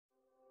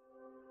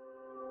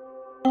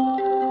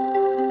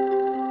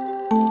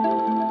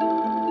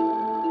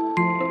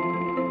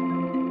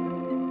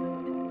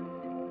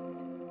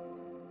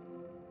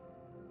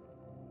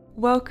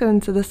Welcome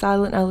to the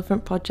Silent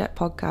Elephant Project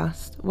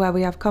podcast, where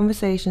we have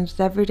conversations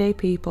with everyday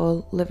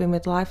people living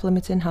with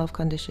life-limiting health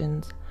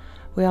conditions.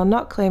 We are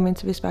not claiming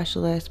to be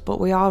specialists,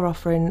 but we are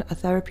offering a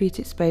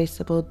therapeutic space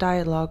to build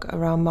dialogue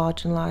around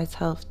marginalised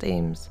health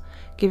themes,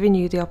 giving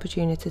you the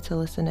opportunity to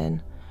listen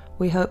in.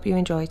 We hope you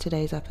enjoy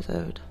today's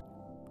episode.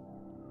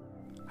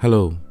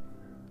 Hello,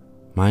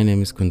 my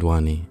name is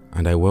Kundwani,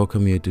 and I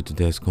welcome you to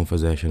today's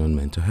conversation on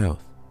mental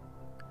health.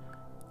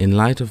 In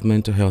light of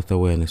Mental Health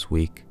Awareness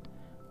Week,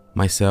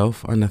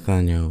 myself and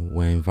Nathaniel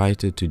were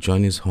invited to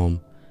join his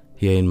home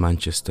here in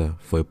Manchester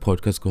for a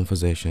podcast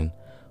conversation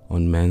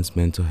on men's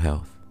mental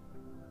health.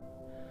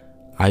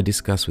 I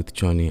discussed with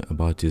Johnny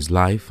about his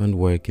life and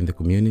work in the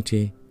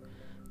community,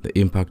 the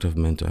impact of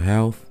mental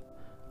health,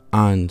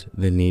 and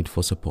the need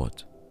for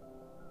support.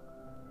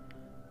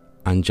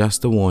 And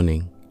just a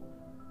warning,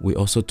 we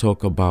also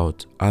talk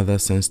about other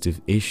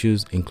sensitive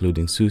issues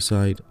including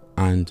suicide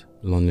and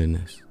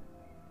loneliness.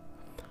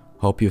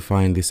 Hope you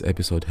find this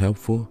episode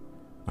helpful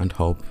and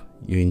hope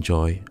you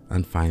enjoy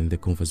and find the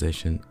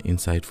conversation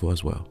insightful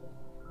as well.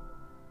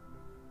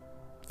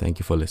 Thank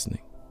you for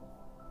listening.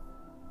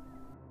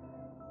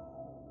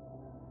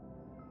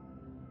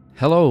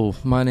 Hello,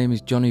 my name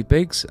is Johnny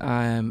Biggs.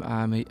 I'm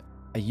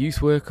a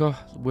youth worker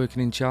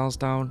working in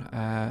Charlestown.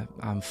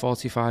 I'm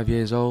 45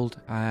 years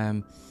old.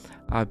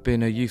 I've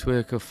been a youth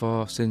worker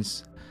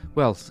since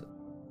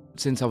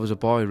I was a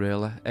boy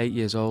really, 8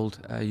 years old.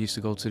 I used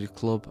to go to the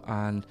club,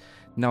 and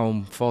now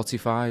I'm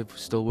 45,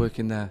 still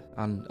working there,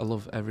 and I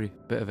love every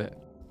bit of it.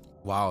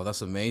 Wow,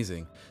 that's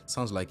amazing.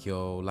 Sounds like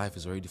your life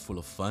is already full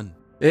of fun.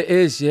 It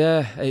is,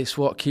 yeah. It's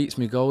what keeps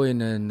me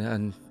going,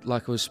 and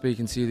like I was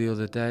speaking to you the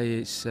other day,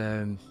 it's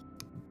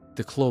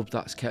the club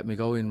that's kept me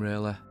going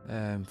really,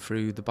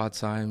 through the bad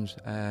times.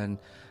 And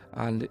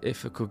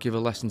if I could give a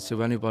lesson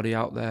to anybody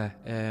out there,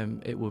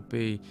 it would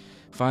be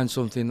find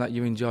something that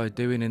you enjoy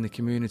doing in the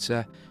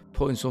community,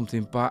 putting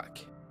something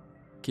back.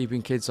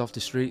 Keeping kids off the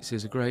streets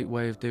is a great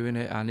way of doing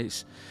it, and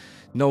it's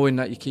knowing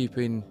that you're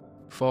keeping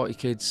 40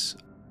 kids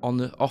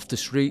off the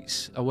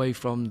streets, away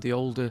from the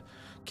older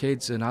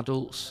kids and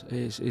adults,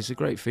 is a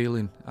great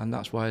feeling, and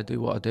that's why I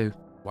do what I do.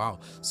 Wow.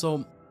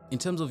 So, in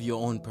terms of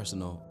your own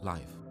personal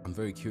life, I'm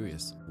very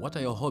curious. What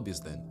are your hobbies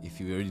then, if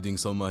you're already doing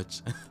so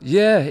much?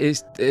 Yeah,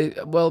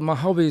 my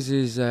hobbies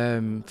is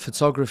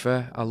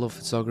photography. I love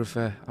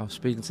photography. I'm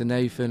speaking to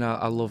Nathan.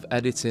 I love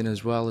editing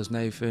as well as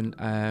Nathan,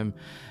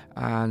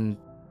 and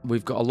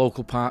we've got a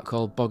local park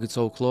called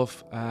Boggitoe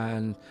Clough,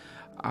 and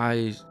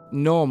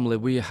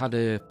we had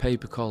a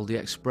paper called The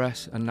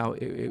Express, and now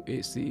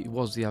it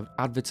was the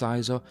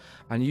Advertiser,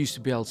 and you used to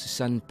be able to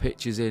send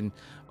pictures in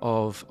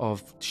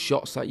of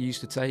shots that you used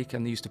to take,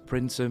 and they used to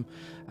print them,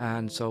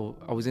 and so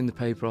I was in the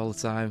paper all the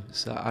time.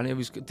 So, and it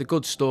was the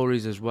good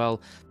stories as well,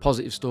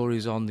 positive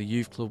stories on the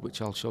youth club,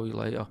 which I'll show you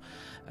later,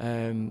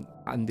 and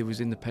it was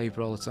in the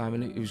paper all the time,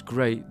 and it was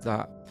great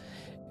that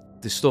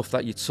the stuff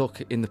that you took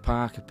in the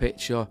park, a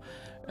picture,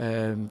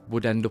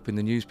 would end up in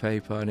the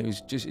newspaper, and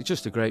it's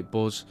just a great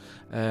buzz.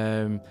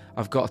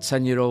 I've got a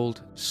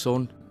 10-year-old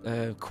son,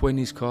 Quinn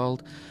he's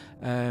called,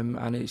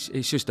 and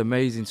it's just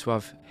amazing to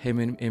have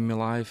him in my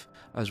life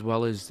as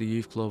well as the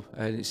youth club,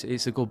 and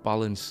it's a good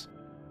balance,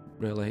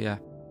 really. Yeah,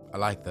 I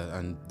like that,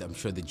 and I'm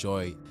sure the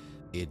joy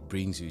it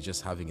brings you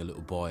just having a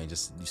little boy and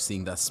just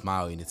seeing that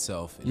smile in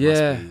itself.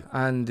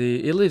 And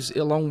he lives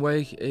a long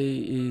way.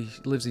 He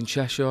lives in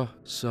Cheshire,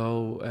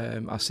 so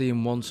I see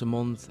him once a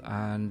month,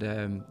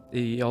 and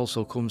he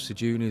also comes to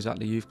juniors at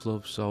the youth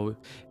club, so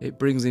it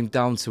brings him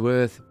down to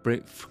earth.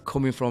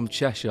 Coming from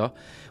Cheshire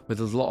with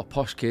a lot of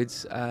posh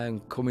kids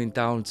and coming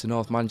down to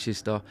North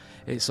Manchester,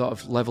 it sort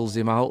of levels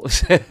him out.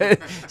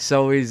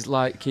 So he's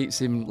keeps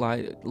him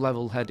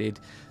level-headed.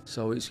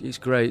 So it's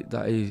great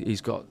that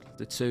he's got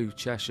the two,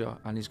 Cheshire,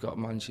 and he's got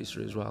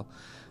Manchester as well.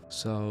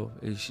 So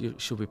he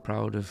should be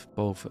proud of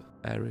both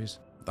areas.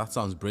 That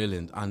sounds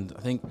brilliant, and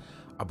I think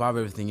above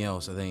everything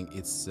else, I think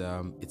it's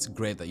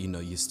great that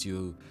you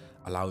still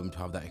allow him to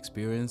have that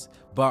experience.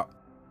 But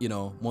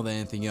more than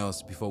anything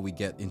else, before we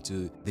get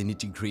into the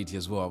nitty-gritty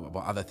as well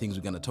about other things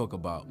we're going to talk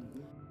about,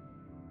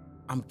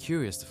 I'm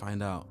curious to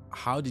find out,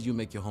 how did you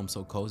make your home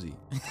so cozy?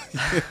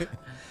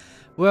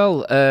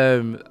 Well,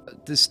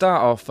 to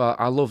start off,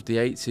 I love the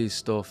 80s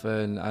stuff,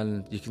 and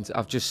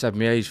I've just said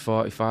my age,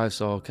 45,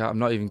 so I'm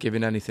not even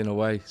giving anything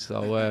away.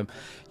 So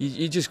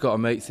you just got to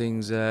make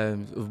things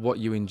of what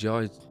you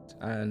enjoy,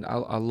 and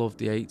I love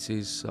the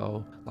 80s,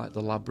 so like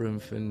the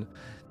Labyrinth and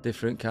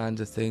different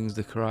kinds of things,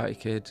 the Karate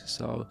Kid.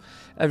 So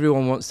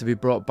everyone wants to be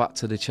brought back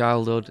to the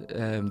childhood.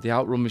 The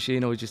Outrun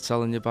machine I was just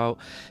telling you about,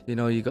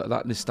 you got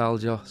that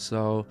nostalgia.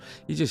 So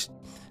you just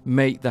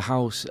make the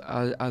house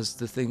as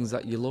the things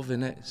that you love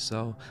in it.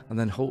 So, and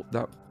then hope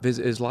that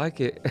visitors like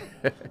it.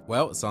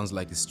 Well, it sounds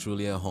like it's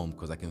truly a home,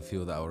 because I can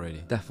feel that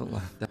already. Definitely.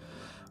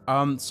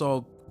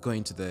 So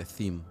going to the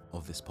theme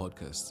of this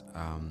podcast,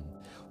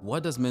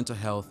 what does mental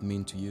health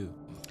mean to you?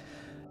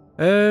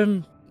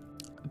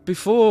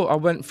 Before I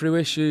went through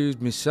issues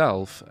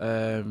myself,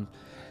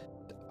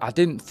 I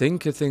didn't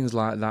think of things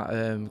like that,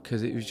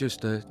 because it was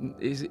just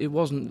it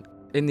wasn't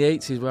in the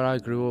 80s where I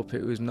grew up,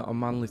 it was not a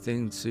manly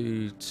thing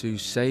to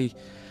say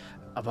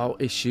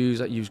about issues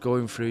that you was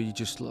going through. You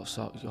just sort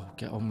of,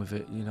 get on with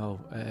it,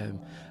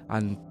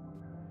 and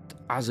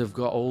as I've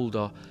got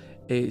older,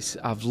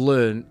 I've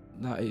learned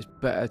that it's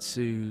better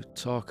to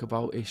talk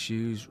about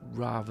issues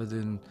rather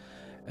than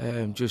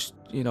just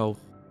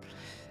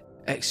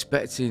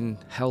expecting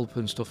help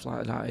and stuff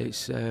like that.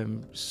 It's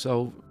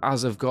so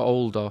as I've got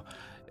older,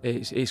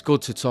 it's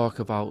good to talk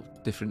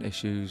about different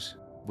issues,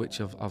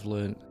 which I've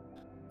learned.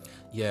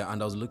 Yeah,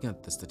 and I was looking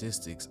at the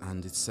statistics,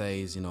 and it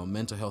says,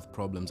 mental health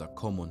problems are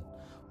common,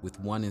 with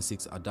 1 in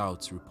 6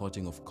 adults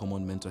reporting of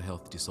common mental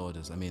health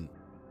disorders.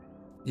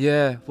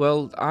 Yeah,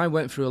 well, I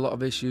went through a lot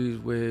of issues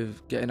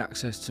with getting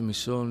access to my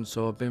son,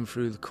 so I've been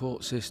through the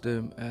court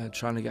system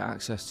trying to get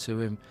access to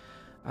him,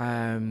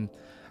 and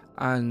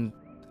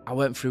I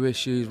went through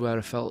issues where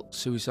I felt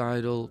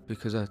suicidal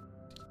because at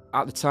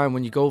the time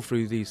when you go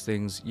through these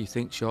things, you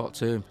think short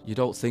term, you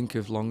don't think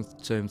of long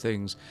term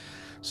things.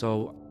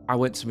 So I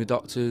went to my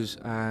doctors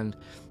and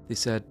they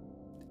said,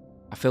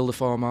 I filled the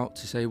form out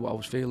to say what I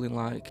was feeling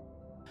like,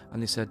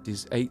 and they said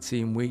there's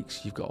 18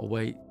 weeks you've got to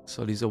wait.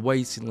 So there's a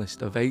waiting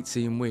list of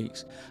 18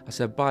 weeks. I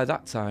said by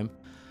that time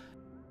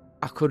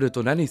I could have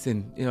done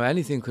anything,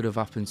 anything could have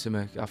happened to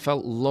me. I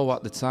felt low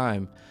at the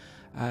time,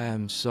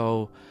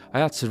 so I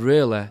had to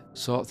really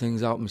sort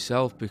things out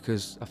myself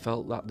because I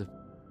felt that the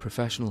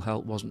professional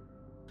help wasn't,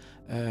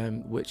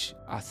 which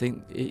I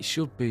think it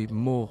should be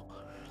more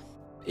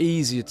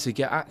easier to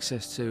get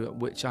access to,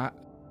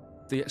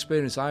 the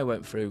experience I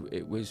went through,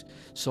 it was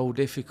so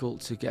difficult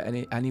to get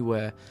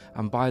anywhere,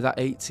 and by that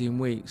 18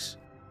 weeks,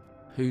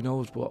 who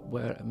knows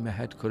where my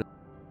head could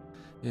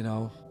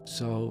have,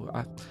 so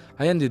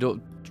I ended up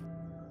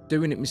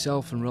doing it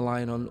myself and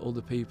relying on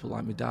other people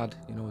like my dad,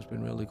 has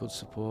been really good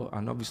support,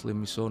 and obviously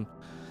my son.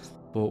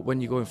 But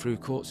when you're going through a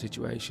court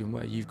situation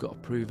where you've got to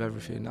prove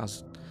everything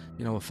as,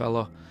 a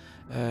fella,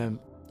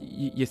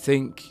 you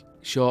think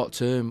short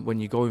term when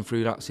you're going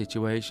through that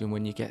situation,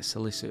 when you get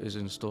solicitors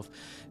and stuff,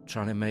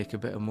 trying to make a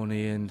bit of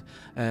money, and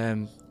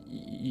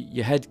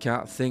your head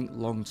can't think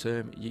long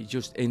term. You're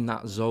just in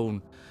that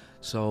zone.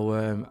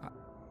 So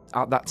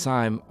at that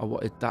time, I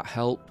wanted that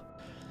help.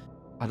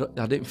 I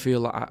didn't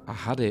feel like I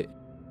had it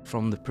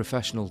from the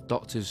professional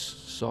doctor's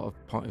sort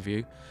of point of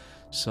view.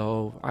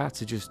 So I had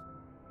to just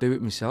do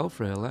it myself,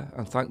 really.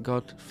 And thank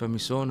God for my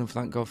son, and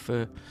thank God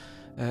for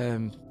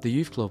the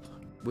youth club,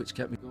 which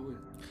kept me going.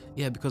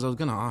 Yeah, because I was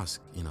going to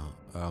ask,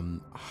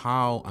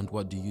 how and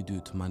what do you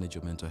do to manage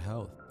your mental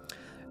health?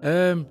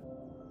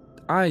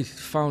 I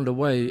found a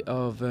way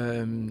of,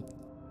 in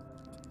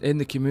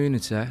the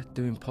community,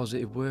 doing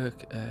positive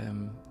work.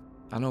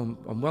 I know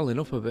I'm welling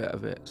up a bit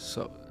of it,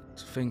 so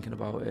thinking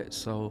about it,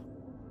 so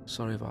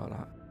sorry about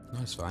that.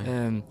 No, it's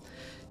fine.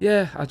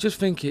 Yeah, I just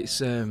think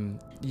it's,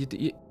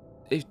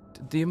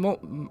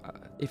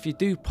 if you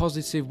do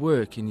positive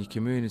work in your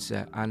community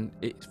and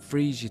it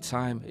frees your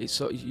time,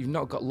 you've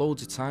not got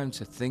loads of time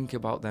to think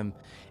about them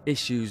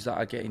issues that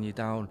are getting you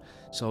down.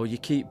 So you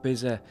keep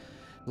busy,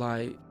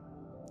 like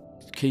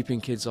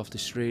keeping kids off the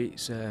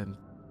streets,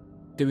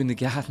 doing the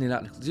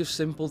gardening, just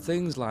simple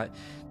things like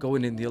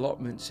going in the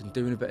allotments and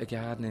doing a bit of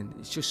gardening.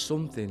 It's just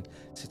something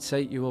to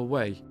take you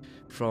away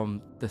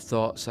from the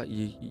thoughts that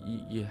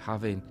you're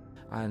having,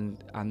 and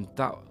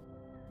that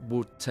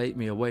would take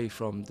me away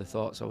from the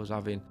thoughts I was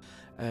having.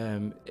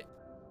 I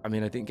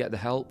didn't get the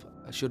help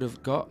I should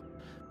have got,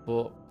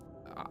 but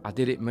I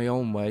did it my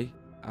own way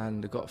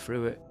and I got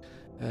through it.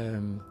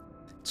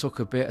 Took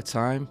a bit of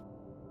time.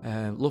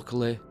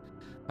 Luckily,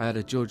 I had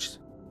a judge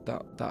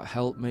that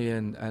helped me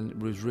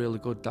and was really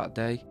good that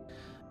day.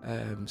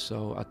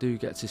 So I do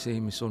get to see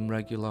my son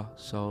regular.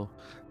 So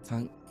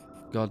thank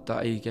God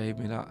that he gave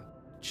me that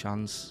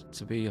chance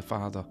to be a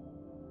father.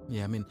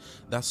 Yeah,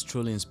 that's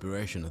truly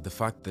inspirational. The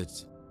fact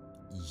that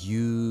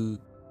you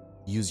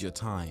use your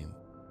time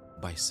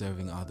by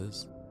serving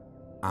others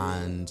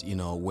and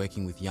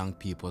working with young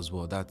people as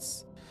well,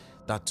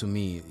 that to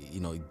me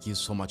it gives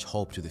so much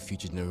hope to the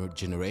future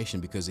generation,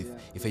 because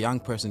if a young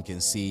person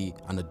can see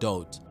an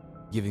adult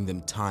giving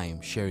them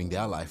time, sharing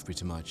their life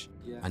pretty much,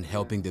 and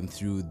helping them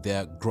through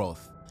their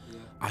growth,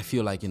 I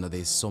feel like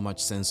there's so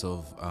much sense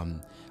of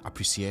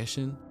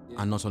appreciation.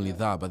 And not only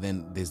that, but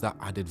then there's that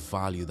added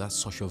value, that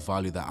social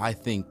value that I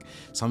think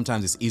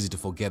sometimes it's easy to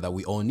forget that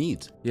we all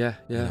need. In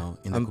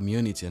the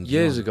community. And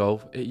years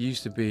ago, it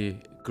used to be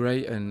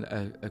great, and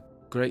a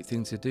great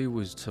thing to do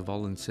was to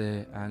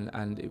volunteer,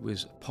 and it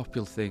was a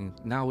popular thing.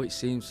 Now it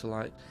seems to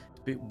like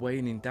it's a bit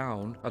waning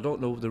down. I don't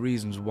know the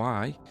reasons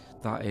why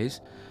that is,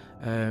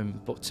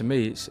 but to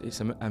me, it's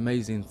an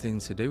amazing thing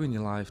to do in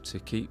your life, to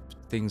keep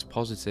things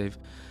positive.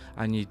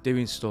 And you're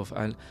doing stuff,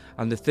 and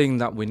the thing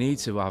that we need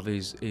to have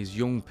is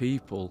young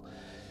people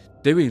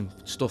doing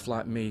stuff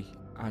like me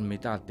and my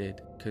dad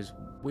did, because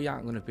we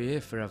aren't going to be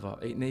here forever.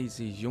 It needs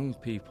these young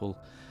people,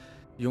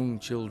 young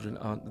children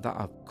that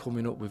are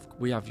coming up with.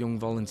 We have young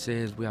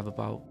volunteers. We have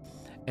about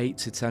 8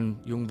 to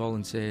 10 young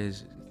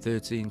volunteers,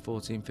 13,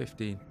 14,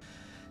 15.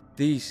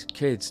 these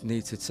kids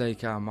need to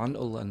take our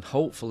mantle, and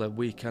hopefully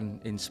we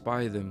can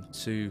inspire them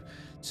to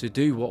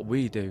do what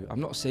we do. I'm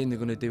not saying they're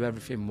going to do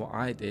everything what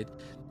I did.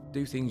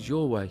 Do things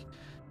your way,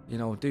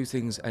 do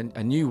things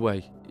a new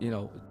way,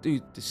 do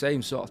the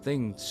same sort of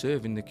thing,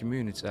 serving the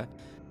community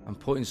and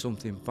putting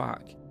something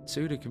back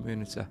to the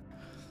community,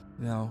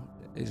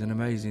 is an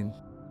amazing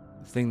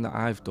thing that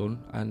I've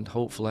done, and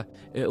hopefully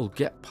it'll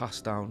get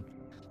passed down.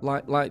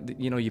 Like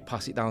you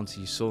pass it down to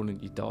your son and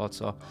your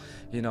daughter.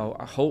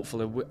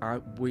 Hopefully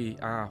we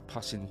are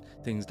passing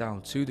things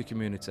down to the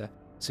community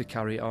to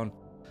carry it on.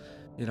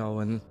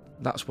 And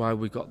that's why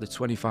we got the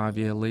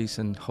 25-year lease,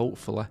 and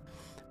hopefully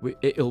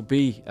it'll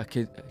be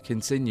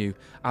continue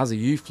as a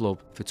youth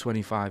club for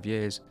 25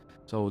 years.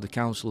 So the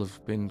council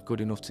have been good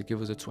enough to give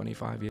us a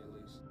 25-year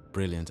lease.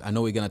 Brilliant. I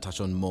know we're going to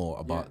touch on more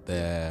about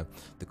the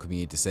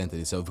community centre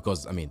itself,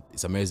 because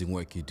it's amazing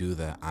work you do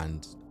there,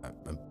 and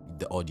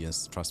the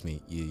audience, trust me,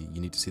 you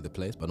need to see the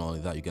place, but not only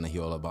that, you're going to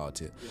hear all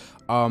about it.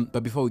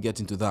 But before we get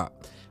into that,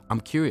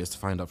 I'm curious to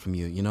find out from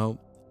you,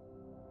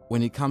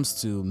 when it comes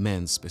to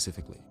men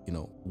specifically,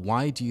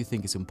 why do you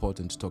think it's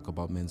important to talk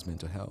about men's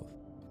mental health?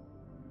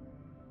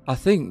 I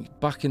think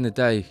back in the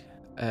day,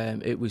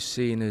 it was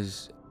seen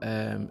as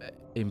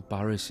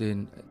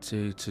embarrassing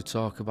to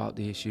talk about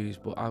the issues,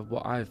 but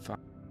what I've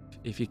found,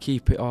 if you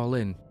keep it all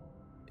in,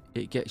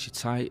 it gets you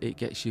tight, it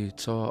gets you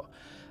taut.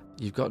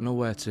 You've got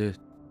nowhere to.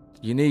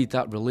 You need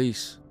that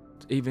release,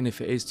 even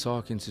if it is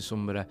talking to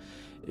somebody.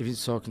 If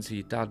it's talking to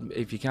your dad,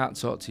 if you can't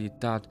talk to your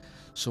dad,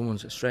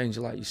 someone's a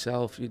stranger like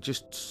yourself, you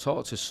just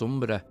talk to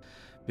somebody,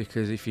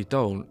 because if you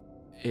don't,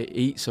 it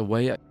eats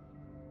away at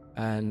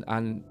you.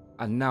 And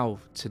now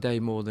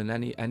today more than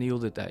any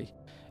other day,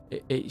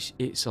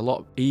 it's a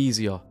lot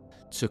easier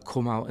to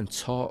come out and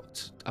talk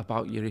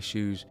about your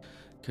issues,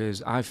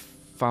 because I've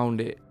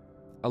found it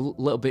a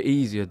little bit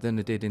easier than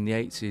I did in the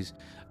 80s.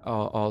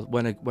 Or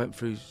when I went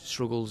through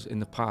struggles in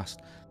the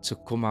past, to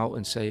come out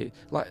and say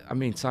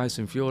it.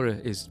 Tyson Fury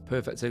is a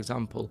perfect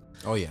example.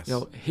 Oh yes.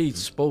 He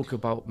spoke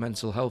about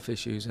mental health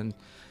issues, and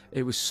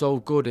it was so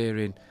good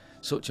hearing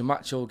such a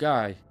macho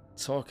guy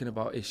talking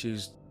about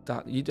issues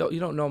that you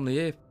don't normally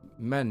hear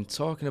men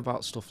talking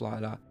about stuff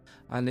like that.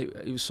 And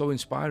it was so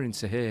inspiring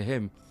to hear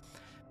him.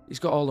 He's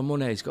got all the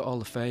money, he's got all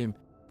the fame,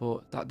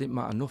 but that didn't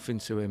matter nothing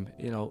to him.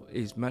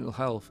 His mental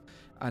health,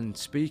 and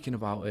speaking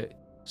about it,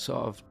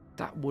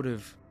 that would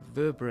have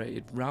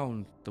reverberated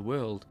round the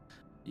world.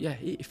 Yeah,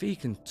 if he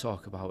can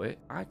talk about it,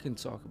 I can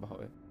talk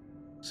about it.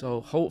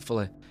 So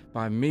hopefully,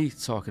 by me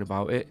talking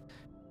about it,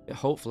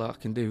 hopefully I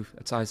can do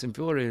a Tyson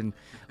Fury, and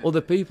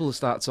other people will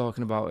start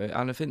talking about it.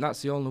 And I think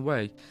that's the only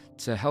way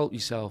to help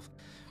yourself,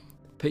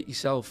 pick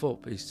yourself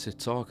up, is to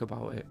talk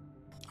about it.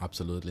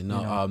 Absolutely. No,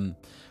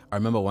 I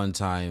remember one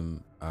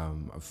time,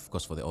 of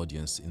course, for the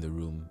audience in the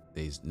room,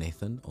 there's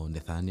Nathan or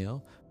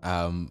Nathaniel,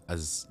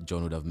 as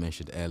John would have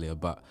mentioned earlier,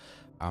 but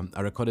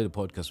I recorded a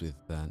podcast with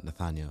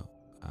Nathaniel,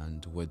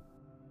 and we're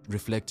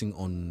reflecting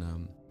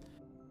on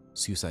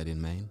suicide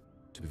in Maine,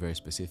 to be very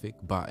specific.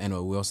 But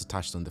anyway, we also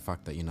touched on the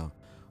fact that,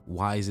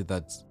 why is it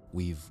that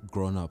we've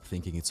grown up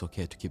thinking it's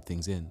okay to keep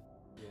things in?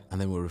 Yeah.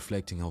 And then we're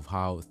reflecting of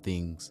how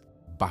things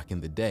back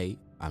in the day,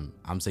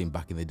 I'm saying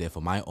back in the day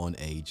for my own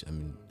age,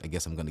 I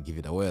guess I'm going to give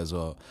it away as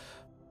well.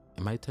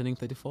 Am I turning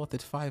 34,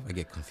 35? I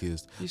get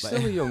confused. You're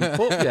still a young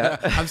pup, yeah.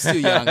 I'm still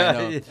young, I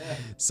know. Yeah.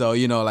 So,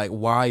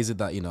 why is it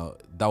that,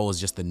 that was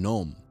just the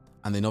norm?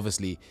 And then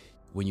obviously,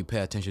 when you pay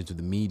attention to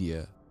the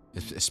media,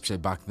 especially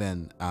back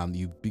then,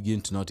 you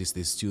begin to notice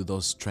there's still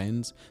those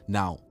trends.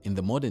 Now, in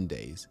the modern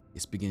days,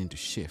 it's beginning to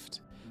shift.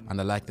 And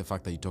I like the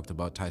fact that you talked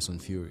about Tyson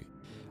Fury.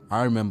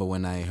 I remember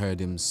when I heard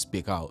him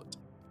speak out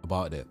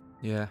about it.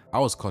 Yeah. I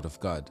was caught off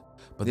guard.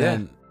 But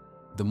then,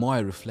 the more I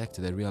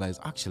reflected, I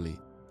realized, actually,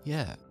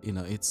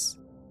 it's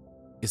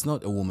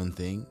not a woman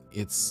thing.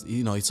 It's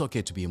it's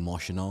okay to be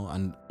emotional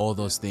and all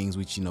those things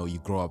which you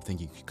grow up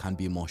thinking you can't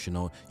be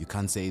emotional, you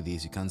can't say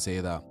this, you can't say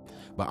that.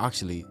 But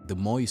actually, the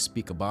more you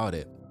speak about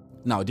it,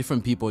 now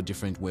different people,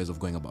 different ways of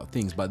going about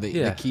things. But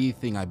the key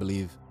thing I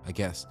believe, I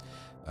guess,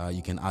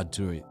 you can add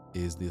to it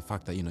is the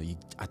fact that you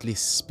at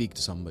least speak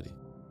to somebody.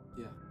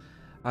 Yeah,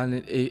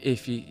 and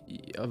if you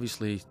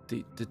obviously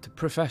the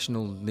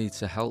professional needs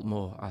to help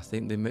more. I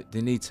think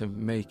they need to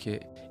make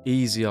it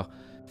easier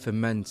for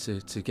men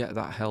to get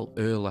that help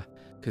early,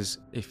 because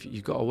if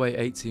you've got to wait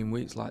 18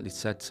 weeks like they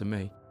said to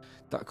me,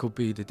 that could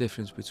be the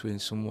difference between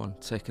someone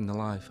taking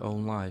their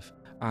own life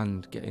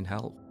and getting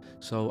help.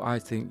 So I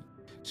think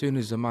as soon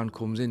as a man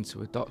comes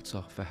into a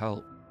doctor for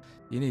help,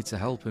 you need to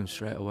help him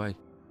straight away.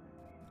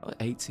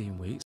 18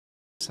 weeks,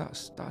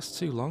 that's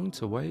too long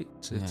to wait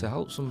to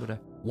help somebody.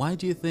 Why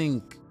do you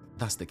think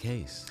that's the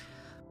case?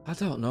 I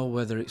don't know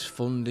whether it's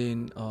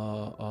funding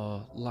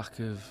or lack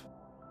of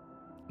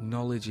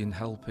knowledge in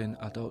helping.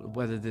 I don't know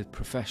whether the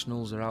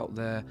professionals are out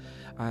there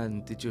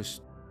and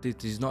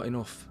there's not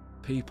enough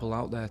people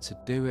out there to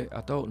do it. I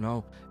don't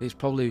know. It's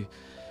probably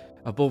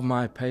above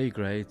my pay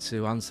grade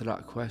to answer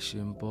that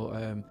question, but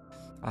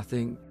I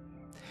think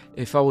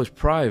if I was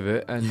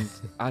private and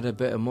had a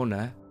bit of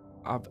money,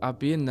 I'd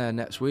be in there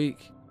next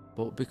week.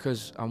 But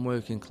because I'm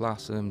working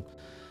class and,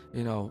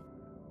 you know,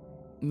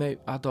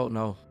 I don't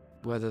know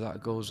whether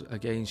that goes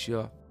against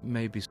you,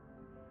 maybe.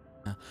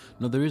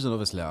 No, the reason,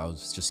 obviously, I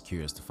was just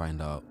curious to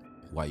find out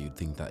why you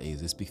think that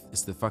is.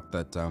 It's the fact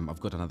that I've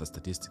got another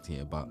statistic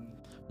here, but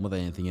more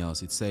than anything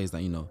else, it says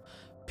that,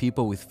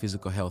 people with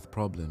physical health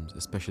problems,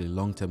 especially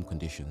long-term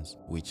conditions,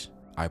 which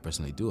I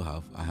personally do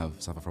have. I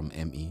suffer from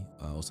ME,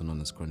 also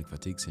known as chronic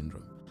fatigue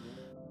syndrome.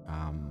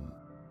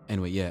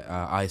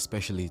 Are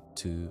especially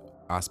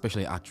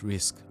at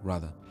risk,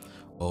 rather,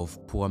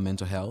 of poor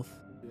mental health,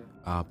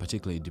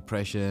 particularly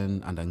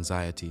depression and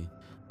anxiety.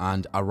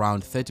 And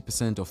around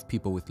 30% of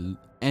people with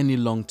any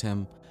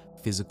long-term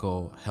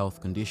physical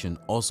health condition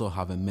also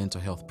have a mental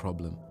health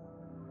problem.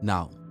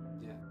 Now,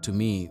 to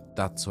me,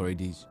 that's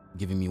already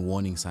giving me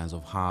warning signs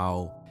of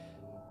how,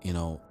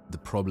 the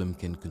problem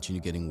can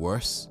continue getting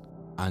worse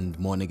and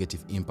more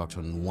negative impact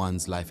on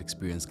one's life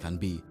experience can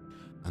be.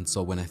 And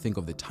so when I think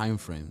of the time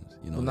frames,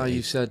 Well, now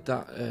you said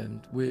that,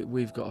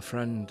 we've got a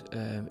friend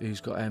who's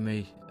got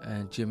ME,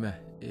 and Jimmy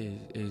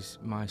is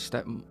my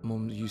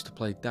stepmom used to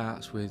play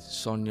darts with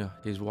Sonia,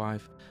 his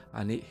wife,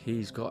 and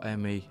he's got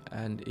ME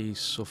and he's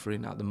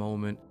suffering at the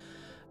moment.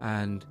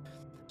 And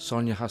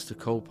Sonia has to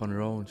cope on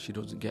her own. She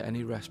doesn't get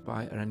any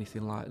respite or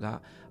anything like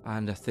that.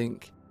 And I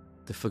think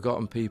the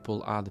forgotten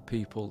people are the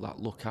people that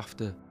look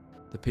after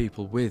the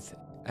people with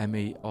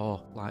ME,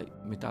 or like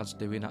my dad's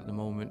doing at the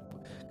moment,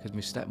 because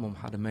my stepmom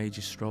had a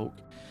major stroke.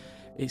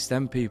 It's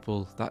them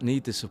people that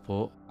need the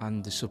support,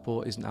 and the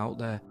support isn't out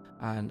there.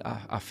 And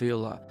I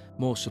feel that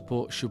more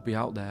support should be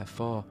out there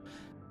for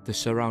the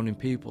surrounding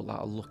people that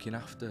are looking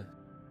after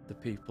the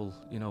people,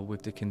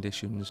 with the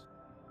conditions.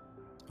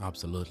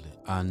 Absolutely.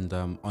 And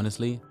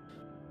honestly,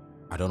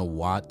 I don't know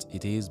what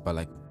it is, but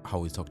like how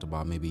we talked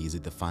about, maybe is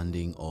it the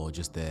funding or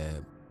just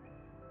the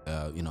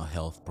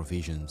health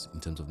provisions in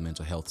terms of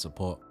mental health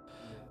support.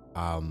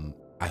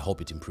 I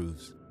hope it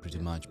improves pretty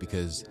much,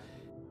 because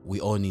we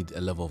all need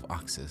a level of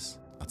access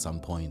at some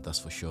point, that's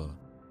for sure.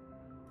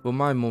 Well,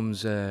 my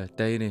mum's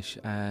Danish,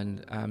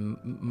 and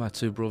my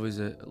two brothers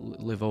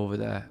live over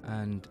there,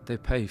 and they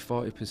pay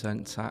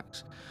 40%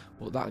 tax,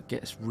 but that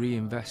gets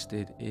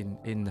reinvested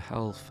in the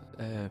health,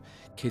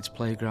 kids'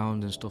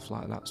 playground and stuff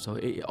like that. So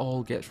it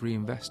all gets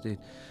reinvested,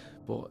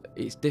 but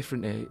it's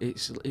different here.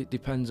 It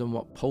depends on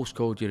what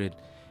postcode you're in.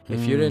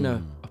 If you're in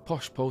a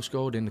posh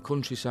postcode in the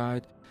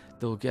countryside,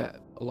 they'll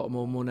get a lot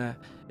more money.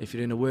 If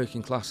you're in a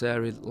working class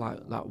area like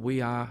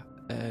we are,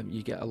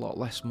 you get a lot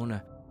less money.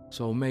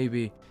 So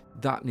maybe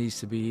that needs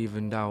to be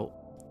evened out.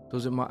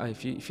 Doesn't matter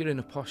if you're in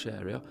a posh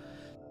area,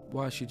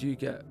 why should you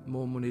get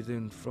more money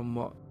than from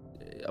what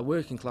a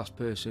working class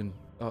person?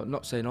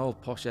 Not saying all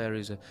posh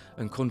areas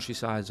and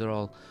countrysides are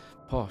all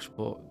posh,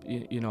 but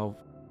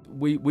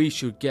we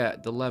should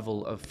get the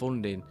level of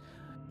funding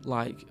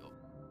like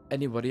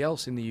anybody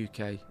else in the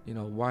UK.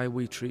 Why are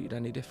we treated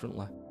any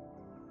differently?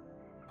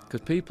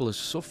 Because people are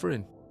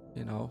suffering,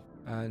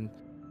 and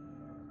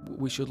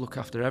we should look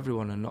after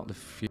everyone and not the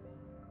few.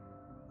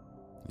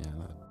 Yeah,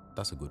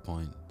 that's a good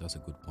point.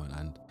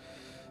 And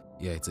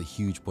yeah, it's a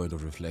huge point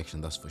of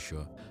reflection, that's for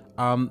sure.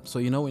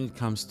 So when it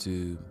comes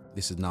to,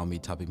 this is now me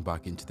tapping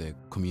back into the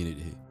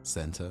community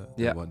center,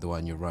 the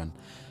one you run,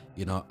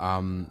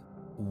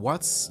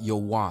 what's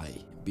your why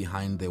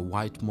behind the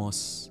White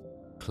Moss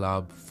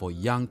Club for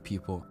young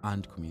people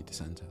and community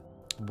center?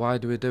 Why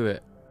do we do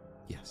it?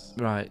 Yes.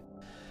 Right.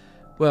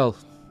 Well,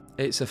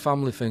 it's a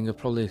family thing. I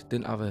probably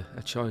didn't have a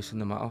choice in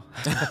the matter.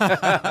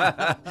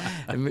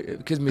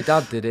 Because my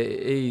dad did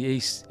it.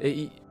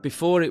 He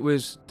before it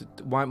was the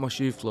White Moss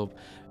Youth Club,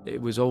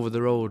 it was over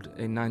the road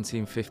in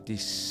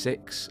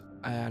 1956,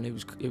 and it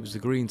was the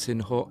Green Tin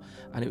Hut,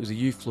 and it was a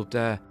youth club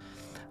there.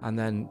 And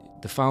then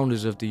the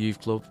founders of the youth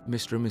club,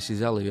 Mr. and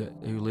Mrs. Elliott,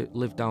 who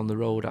lived down the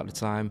road at the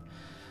time,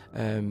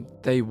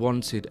 they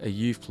wanted a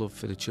youth club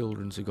for the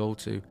children to go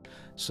to.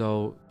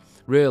 So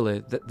really,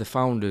 the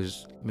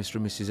founders, Mr.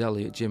 and Mrs.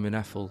 Elliott, Jim and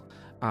Ethel,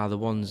 are the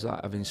ones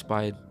that have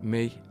inspired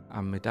me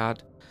and my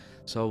dad.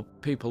 So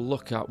people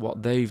look at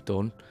what they've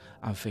done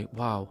and think,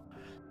 wow,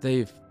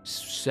 they've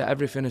set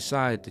everything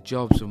aside, the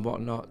jobs and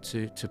whatnot,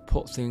 to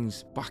put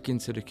things back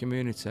into the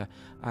community,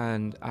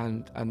 and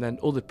then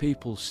other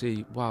people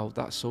see, wow,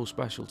 that's so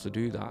special to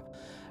do that.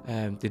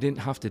 They didn't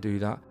have to do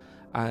that,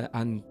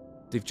 and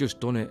they've just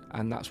done it,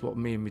 and that's what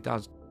me and my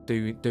dad's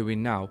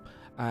doing now.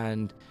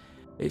 And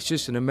it's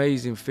just an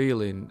amazing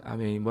feeling. I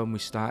mean, when we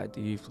started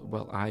the youth,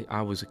 well,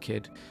 I was a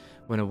kid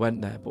when I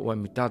went there, but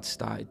when my dad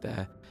started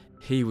there,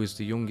 he was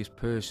the youngest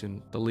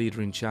person, the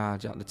leader in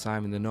charge at the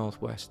time in the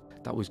Northwest,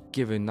 that was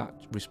given that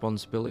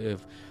responsibility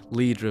of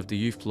leader of the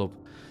youth club.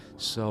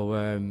 So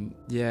and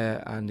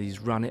he's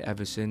ran it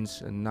ever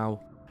since. And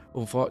now,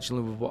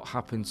 unfortunately, with what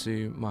happened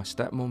to my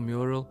stepmom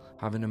Muriel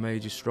having a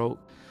major stroke,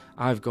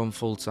 I've gone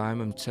full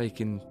time. I'm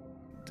taking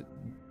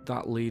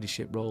that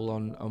leadership role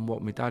on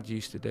what my dad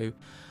used to do.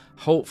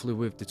 Hopefully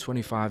with the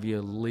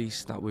 25-year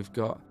lease that we've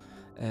got,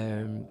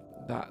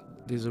 that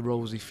there's a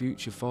rosy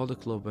future for the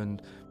club.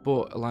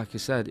 But like I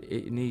said,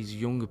 it needs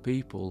younger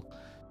people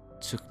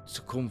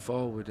to come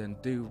forward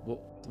and do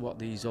what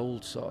these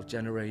old sort of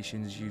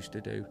generations used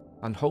to do,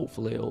 and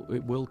hopefully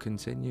it will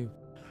continue,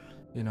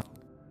 you know.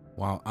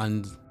 Wow!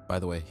 And by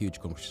the way, huge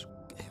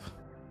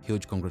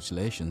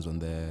congratulations on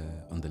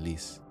the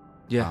lease.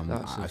 Yeah,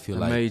 that's I feel a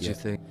like, major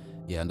thing.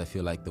 Yeah, and I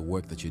feel like the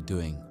work that you're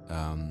doing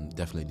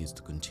definitely needs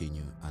to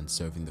continue, and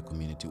serving the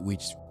community,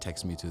 which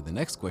takes me to the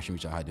next question,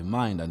 which I had in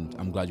mind, and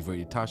I'm glad you've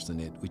already touched on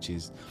it, which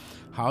is,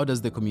 how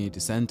does the community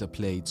centre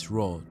play its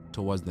role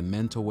towards the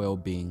mental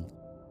well-being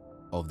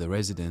of the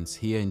residents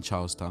here in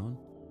Charlestown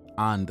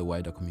and the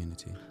wider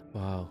community?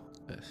 Wow,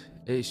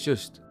 it's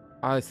just,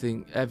 I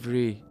think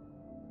every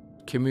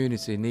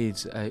community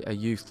needs a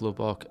youth club,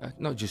 or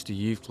not just a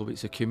youth club,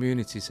 it's a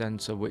community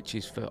centre which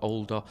is for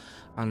older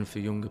and for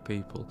younger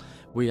people.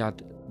 We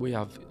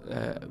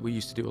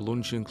used to do a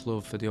luncheon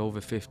club for the over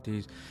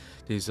 50s.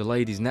 There's the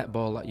ladies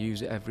netball that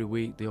use it every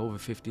week, the over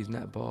 50s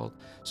netball.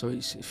 So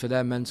it's for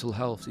their mental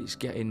health, it's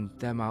getting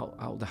them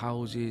out the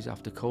houses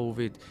after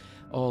COVID.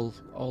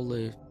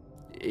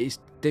 It's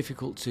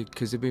difficult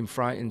because they've been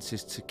frightened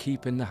to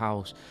keep in the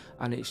house,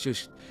 and it's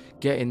just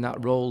getting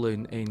that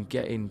rolling and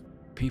getting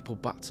people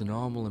back to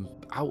normal and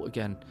out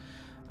again.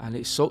 And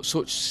it's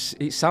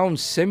it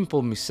sounds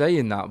simple me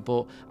saying that,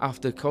 but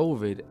after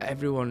COVID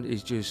everyone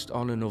is just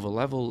on another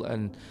level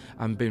and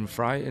been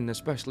frightened.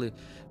 Especially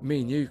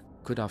me and you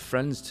could have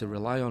friends to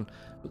rely on,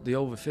 but the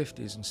over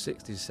 50s and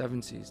 60s,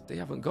 70s, they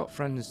haven't got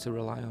friends to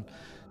rely on.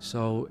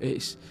 So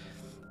it's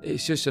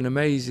just an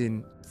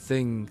amazing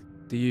thing,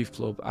 the youth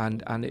club,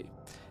 and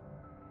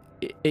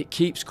it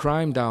keeps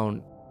crime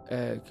down.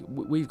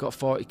 We've got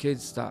 40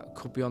 kids that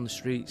could be on the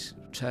streets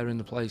tearing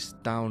the place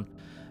down,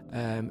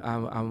 and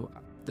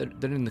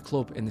they're in the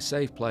club in the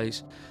safe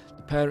place.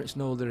 The parents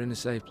know they're in a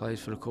safe place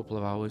for a couple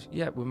of hours.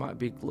 Yeah, we might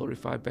be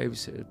glorified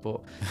babysitters,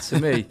 but to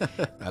me,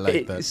 I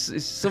like that.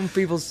 Some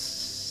people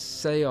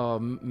say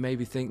or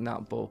maybe think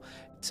that, but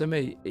to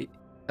me,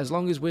 as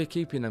long as we're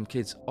keeping them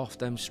kids off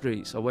them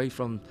streets, away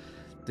from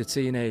the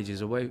teenagers,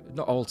 away,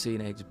 not all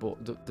teenagers,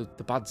 but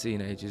the bad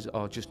teenagers,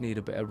 or just need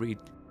a bit of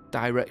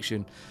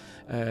redirection.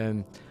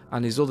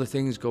 And there's other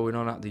things going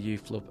on at the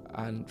youth club,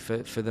 and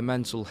for the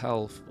mental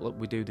health, look,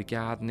 we do the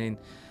gardening,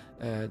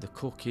 the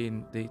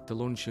cooking, the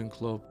luncheon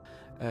club,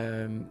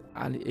 and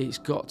it's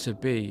got to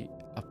be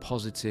a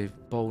positive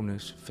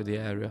bonus for the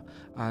area.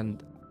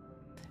 And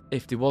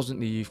if there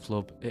wasn't the youth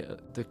club,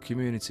 the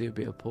community would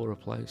be a poorer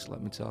place,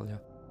 let me tell you.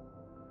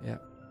 Yeah.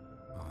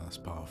 Oh, that's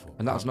powerful.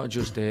 And that's not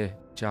just here,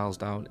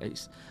 Charlestown.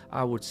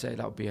 I would say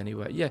that would be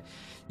anywhere. Yeah,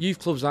 youth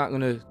clubs aren't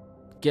going to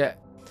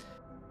get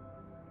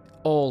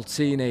all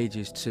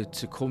teenagers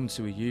to come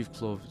to a youth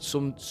club.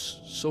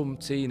 Some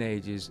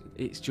teenagers,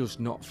 it's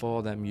just not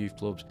for them, youth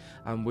clubs.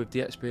 And with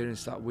the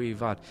experience that we've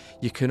had,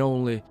 you can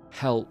only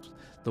help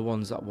the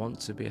ones that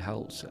want to be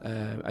helped,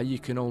 and you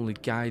can only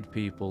guide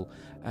people,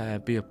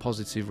 be a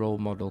positive role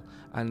model.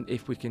 And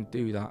if we can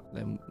do that,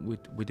 then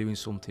we're doing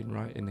something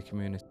right in the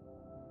community.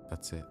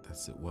 That's it.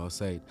 Well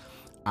said.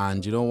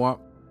 And you know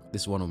what?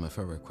 This is one of my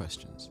favorite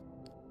questions.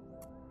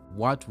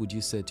 What would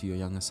you say to your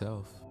younger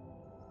self?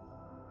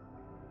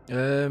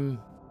 I'd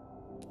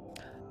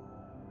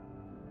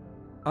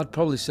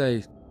probably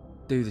say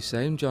do the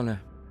same, Johnny.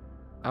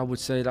 I would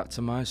say that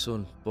to my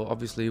son, but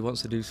obviously he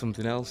wants to do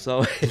something else,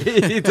 so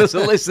he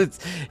doesn't listen.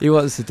 He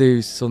wants to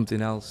do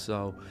something else,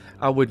 so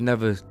I would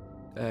never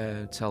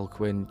tell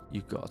Quinn,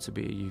 you've got to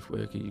be a youth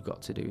worker, you've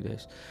got to do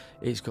this.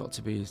 It's got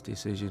to be his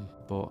decision.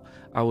 But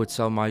I would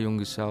tell my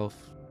younger self,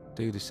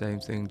 do the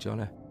same thing,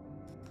 Johnny,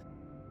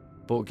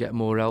 but get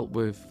more help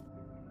with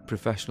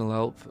professional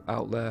help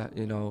out there,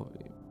 you know.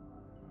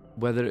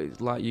 Whether it's,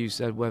 like you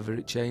said, whether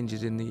it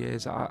changes in the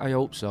years, I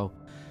hope so,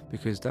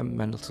 because them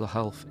mental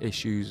health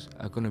issues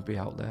are going to be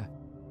out there,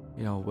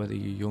 you know, whether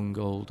you're young,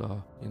 old,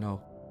 or, you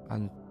know,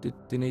 and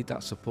they need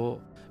that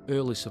support.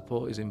 Early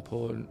support is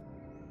important.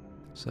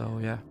 So,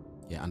 yeah.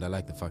 Yeah, and I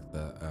like the fact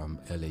that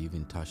earlier you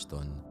even touched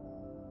on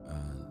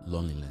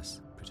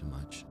loneliness, pretty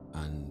much,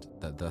 and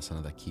that's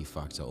another key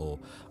factor or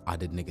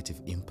added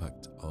negative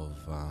impact of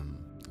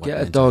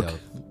get a dog. Health.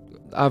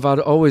 I've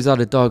always had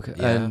a dog,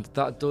 yeah. And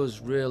that does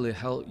really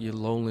help your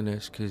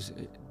loneliness, because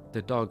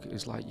the dog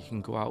is like, you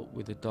can go out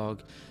with the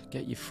dog,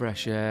 get your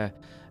fresh air,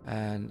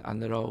 and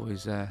they're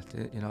always there,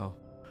 you know,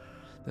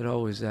 they're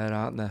always there,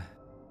 aren't they?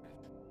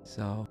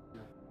 So,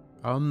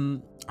 I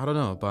don't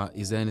know, but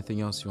is there anything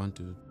else you want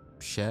to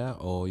share,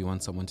 or you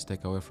want someone to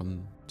take away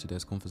from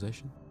today's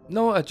conversation?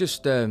 No, I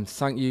just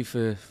thank you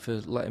for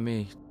letting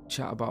me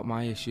chat about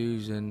my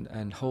issues,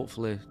 and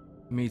hopefully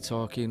me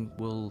talking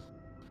will.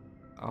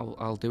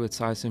 I'll do a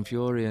Tyson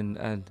Fury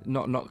and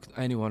not knock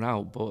anyone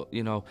out, but,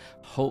 you know,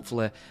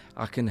 hopefully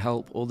I can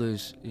help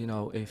others, you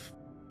know, if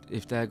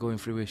they're going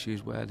through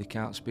issues where they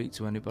can't speak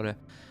to anybody.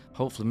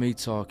 Hopefully me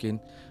talking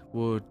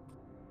would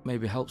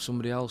maybe help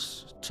somebody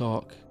else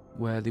talk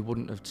where they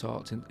wouldn't have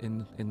talked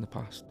in the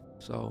past.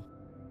 So,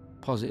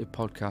 positive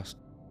podcast.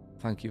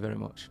 Thank you very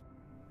much.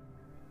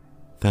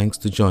 Thanks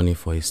to Johnny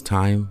for his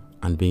time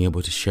and being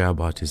able to share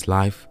about his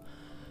life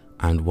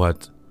and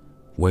what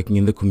working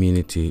in the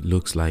community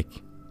looks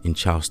like in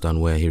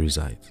Charlestown, where he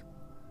resides.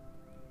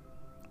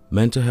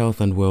 Mental health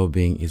and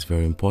well-being is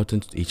very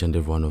important to each and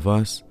every one of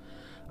us.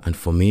 And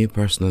for me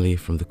personally,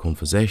 from the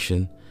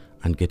conversation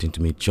and getting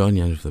to meet Johnny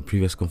and the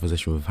previous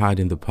conversation we've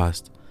had in the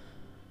past,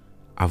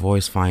 I've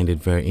always find it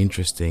very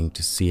interesting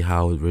to see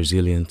how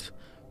resilient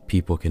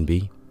people can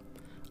be.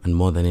 And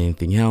more than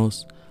anything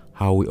else,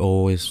 how we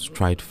always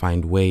try to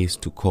find ways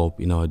to cope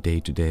in our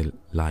day-to-day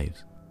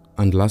lives.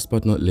 And last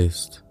but not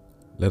least,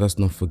 let us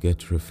not forget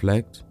to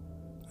reflect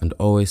and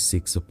always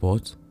seek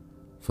support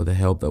for the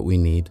help that we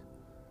need,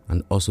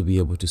 and also be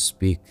able to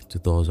speak to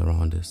those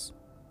around us.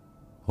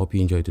 Hope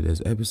you enjoyed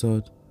today's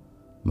episode.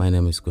 My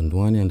name is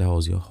Kundwani and I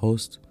was your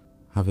host.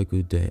 Have a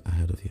good day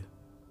ahead of you.